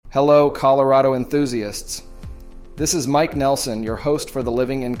Hello, Colorado enthusiasts. This is Mike Nelson, your host for the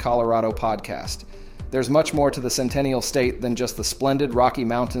Living in Colorado podcast. There's much more to the Centennial State than just the splendid Rocky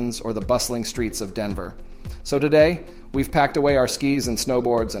Mountains or the bustling streets of Denver. So today, we've packed away our skis and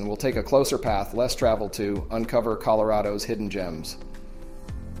snowboards and we'll take a closer path, less traveled to, uncover Colorado's hidden gems.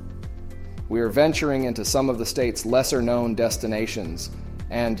 We are venturing into some of the state's lesser-known destinations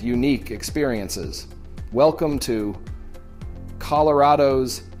and unique experiences. Welcome to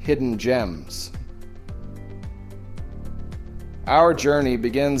Colorado's Hidden Gems. Our journey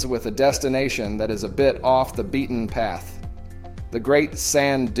begins with a destination that is a bit off the beaten path, the Great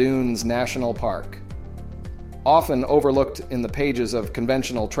Sand Dunes National Park. Often overlooked in the pages of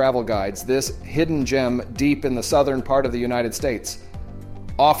conventional travel guides, this hidden gem deep in the southern part of the United States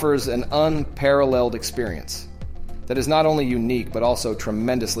offers an unparalleled experience that is not only unique but also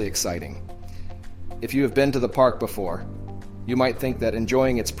tremendously exciting. If you have been to the park before, you might think that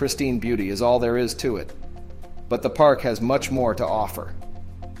enjoying its pristine beauty is all there is to it. But the park has much more to offer.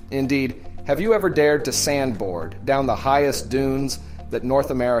 Indeed, have you ever dared to sandboard down the highest dunes that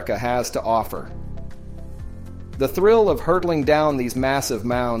North America has to offer? The thrill of hurtling down these massive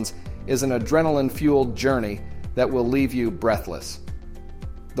mounds is an adrenaline-fueled journey that will leave you breathless.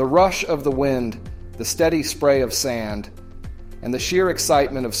 The rush of the wind, the steady spray of sand, and the sheer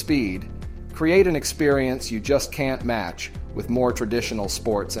excitement of speed create an experience you just can't match with more traditional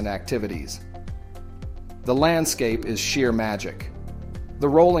sports and activities. The landscape is sheer magic. The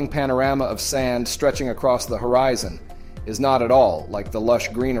rolling panorama of sand stretching across the horizon is not at all like the lush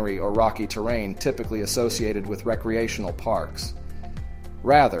greenery or rocky terrain typically associated with recreational parks.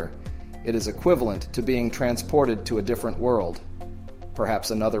 Rather, it is equivalent to being transported to a different world,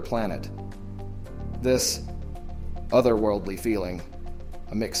 perhaps another planet. This otherworldly feeling,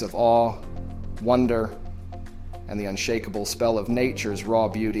 a mix of awe, wonder, and the unshakable spell of nature's raw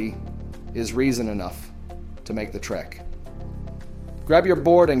beauty, is reason enough to make the trek. Grab your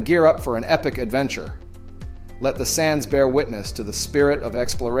board and gear up for an epic adventure. Let the sands bear witness to the spirit of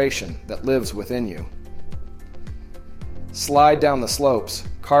exploration that lives within you. Slide down the slopes,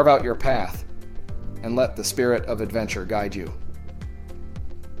 carve out your path, and let the spirit of adventure guide you.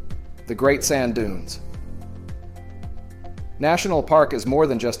 The Great Sand Dunes. National Park is more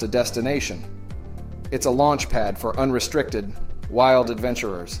than just a destination. It's a launch pad for unrestricted, wild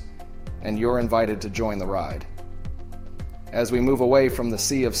adventurers, and you're invited to join the ride. As we move away from the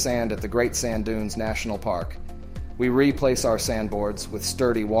sea of sand at the Great Sand Dunes National Park, we replace our sandboards with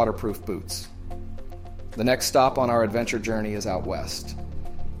sturdy waterproof boots. The next stop on our adventure journey is out west,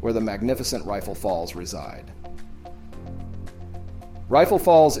 where the magnificent Rifle Falls reside. Rifle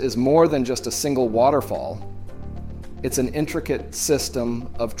Falls is more than just a single waterfall. It's an intricate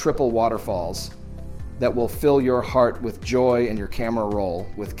system of triple waterfalls that will fill your heart with joy and your camera roll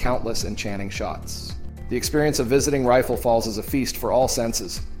with countless enchanting shots. The experience of visiting Rifle Falls is a feast for all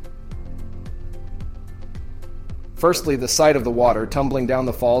senses. Firstly, the sight of the water tumbling down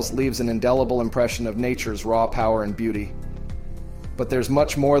the falls leaves an indelible impression of nature's raw power and beauty. But there's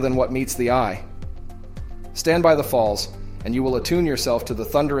much more than what meets the eye. Stand by the falls, and you will attune yourself to the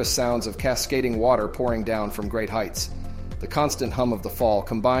thunderous sounds of cascading water pouring down from great heights. The constant hum of the fall,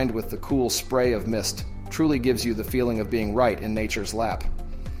 combined with the cool spray of mist, truly gives you the feeling of being right in nature's lap.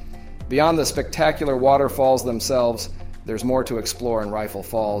 Beyond the spectacular waterfalls themselves, there's more to explore in Rifle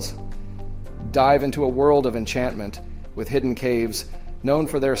Falls. Dive into a world of enchantment with hidden caves known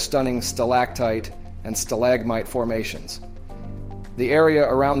for their stunning stalactite and stalagmite formations. The area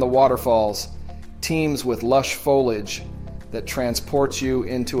around the waterfalls teems with lush foliage that transports you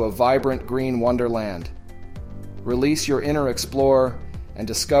into a vibrant green wonderland. Release your inner explorer and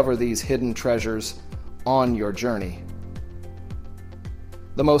discover these hidden treasures on your journey.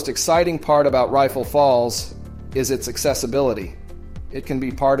 The most exciting part about Rifle Falls is its accessibility. It can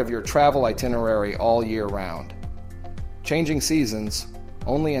be part of your travel itinerary all year round. Changing seasons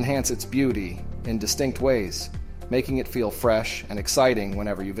only enhance its beauty in distinct ways, making it feel fresh and exciting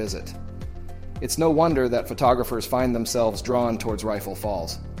whenever you visit. It's no wonder that photographers find themselves drawn towards Rifle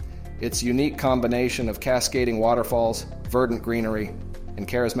Falls. Its unique combination of cascading waterfalls, verdant greenery, and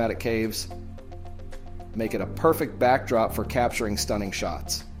charismatic caves make it a perfect backdrop for capturing stunning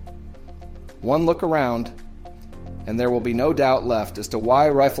shots. One look around, and there will be no doubt left as to why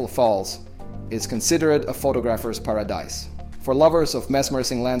Rifle Falls is considered a photographer's paradise. For lovers of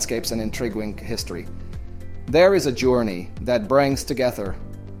mesmerizing landscapes and intriguing history, there is a journey that brings together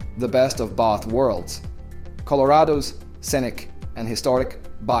the best of both worlds, Colorado's scenic and historic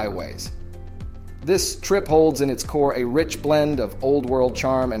byways. This trip holds in its core a rich blend of old-world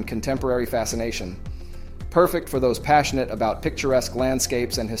charm and contemporary fascination, Perfect for those passionate about picturesque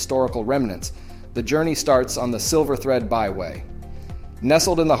landscapes and historical remnants, the journey starts on the Silver Thread Byway.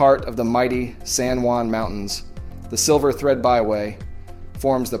 Nestled in the heart of the mighty San Juan Mountains, the Silver Thread Byway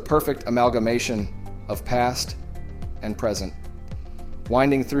forms the perfect amalgamation of past and present.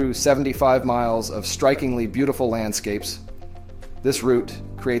 Winding through 75 miles of strikingly beautiful landscapes, this route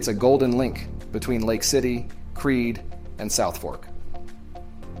creates a golden link between Lake City, Creede, and South Fork.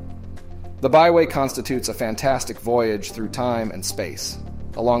 The byway constitutes a fantastic voyage through time and space.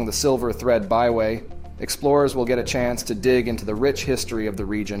 Along the Silver Thread Byway, explorers will get a chance to dig into the rich history of the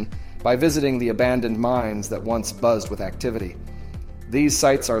region by visiting the abandoned mines that once buzzed with activity. These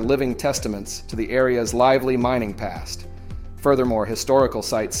sites are living testaments to the area's lively mining past. Furthermore, historical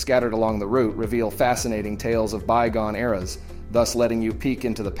sites scattered along the route reveal fascinating tales of bygone eras, thus letting you peek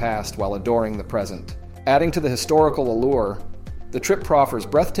into the past while adoring the present. Adding to the historical allure, the trip proffers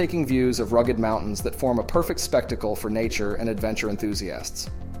breathtaking views of rugged mountains that form a perfect spectacle for nature and adventure enthusiasts.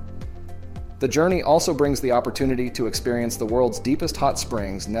 The journey also brings the opportunity to experience the world's deepest hot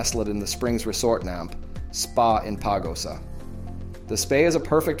springs nestled in the Springs Resort Namp, Spa in Pagosa. The spa is a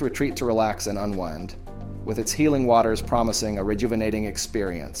perfect retreat to relax and unwind, with its healing waters promising a rejuvenating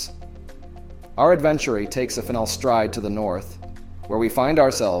experience. Our adventure takes a final stride to the north, where we find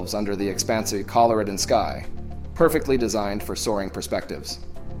ourselves under the expansive Colorado sky, perfectly designed for soaring perspectives.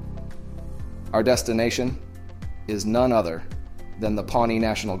 Our destination is none other than the Pawnee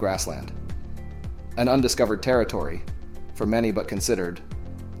National Grassland, an undiscovered territory, for many but considered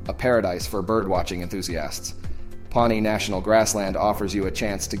a paradise for birdwatching enthusiasts. Pawnee National Grassland offers you a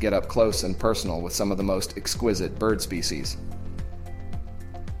chance to get up close and personal with some of the most exquisite bird species.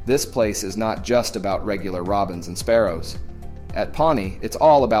 This place is not just about regular robins and sparrows. At Pawnee, it's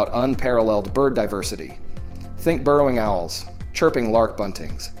all about unparalleled bird diversity. Think burrowing owls, chirping lark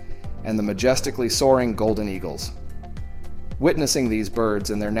buntings, and the majestically soaring golden eagles. Witnessing these birds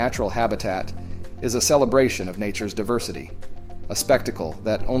in their natural habitat is a celebration of nature's diversity, a spectacle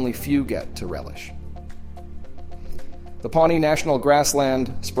that only few get to relish. The Pawnee National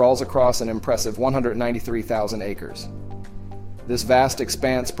Grassland sprawls across an impressive 193,000 acres. This vast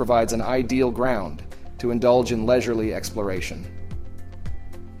expanse provides an ideal ground to indulge in leisurely exploration.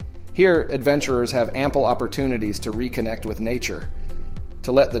 Here, adventurers have ample opportunities to reconnect with nature,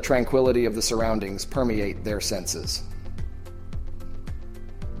 to let the tranquility of the surroundings permeate their senses.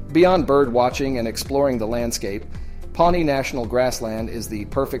 Beyond bird watching and exploring the landscape, Pawnee National Grassland is the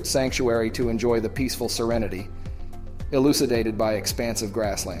perfect sanctuary to enjoy the peaceful serenity elucidated by expansive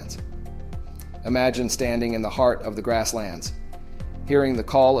grasslands. Imagine standing in the heart of the grasslands, hearing the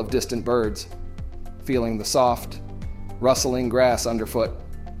call of distant birds, feeling the soft, rustling grass underfoot,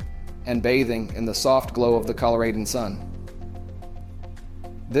 and bathing in the soft glow of the Coloradan sun.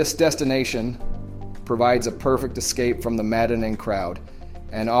 This destination provides a perfect escape from the maddening crowd,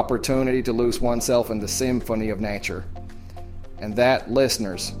 an opportunity to lose oneself in the symphony of nature. And that,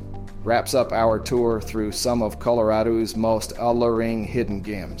 listeners, wraps up our tour through some of Colorado's most alluring hidden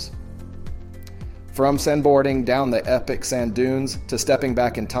gems. From sandboarding down the epic sand dunes to stepping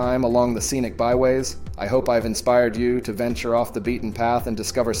back in time along the scenic byways, I hope I've inspired you to venture off the beaten path and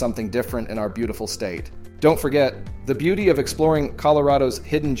discover something different in our beautiful state. Don't forget, the beauty of exploring Colorado's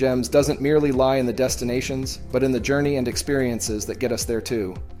hidden gems doesn't merely lie in the destinations, but in the journey and experiences that get us there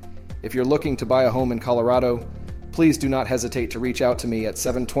too. If you're looking to buy a home in Colorado, please do not hesitate to reach out to me at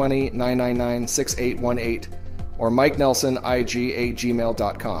 720-999-6818 or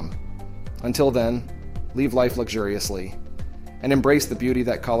MikeNelsonIG@gmail.com. Until then, live life luxuriously and embrace the beauty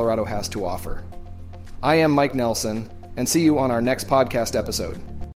that Colorado has to offer. I am Mike Nelson, and see you on our next podcast episode.